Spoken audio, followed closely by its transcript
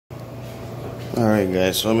Alright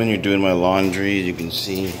guys, so I'm in here doing my laundry, as you can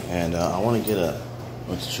see, and I want to get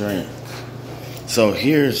let's try it. So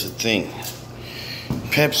here's the thing.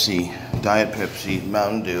 Pepsi, Diet Pepsi,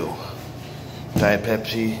 Mountain Dew, Diet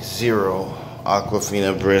Pepsi, Zero,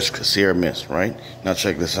 Aquafina, Brisk, Sierra Mist, right? Now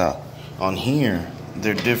check this out. On here,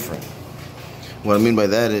 they're different. What I mean by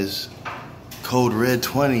that is, code red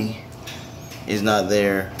 20 is not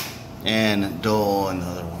there, and Dole,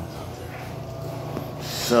 another one is not there.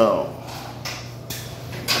 So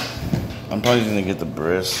I'm probably gonna get the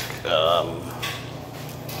Brisk. I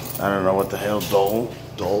don't know what the hell, Dole?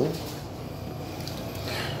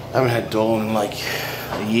 I haven't had Dole in like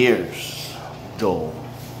years. Dole.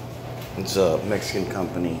 It's a Mexican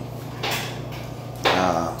company.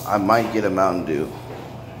 I might get a Mountain Dew.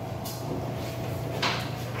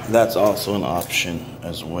 That's also an option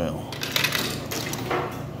as well.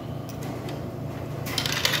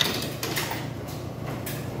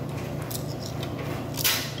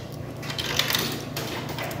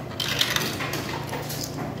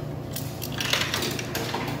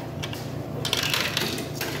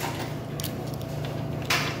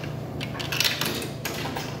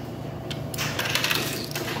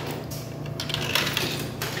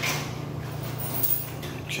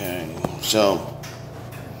 Okay, so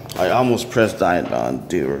I almost pressed Diet Mountain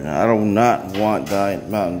Dew. Now, I do not want Diet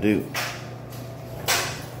Mountain Dew.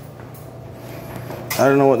 I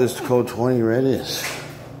don't know what this code 20 red is.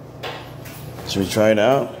 Should we try it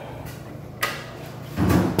out?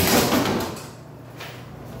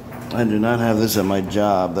 I do not have this at my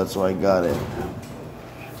job, that's why I got it.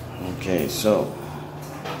 Okay, so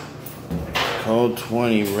code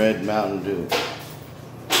 20 red Mountain Dew.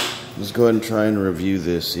 Let's go ahead and try and review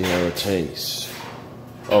this, see how it tastes.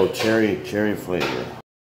 Oh, cherry flavor.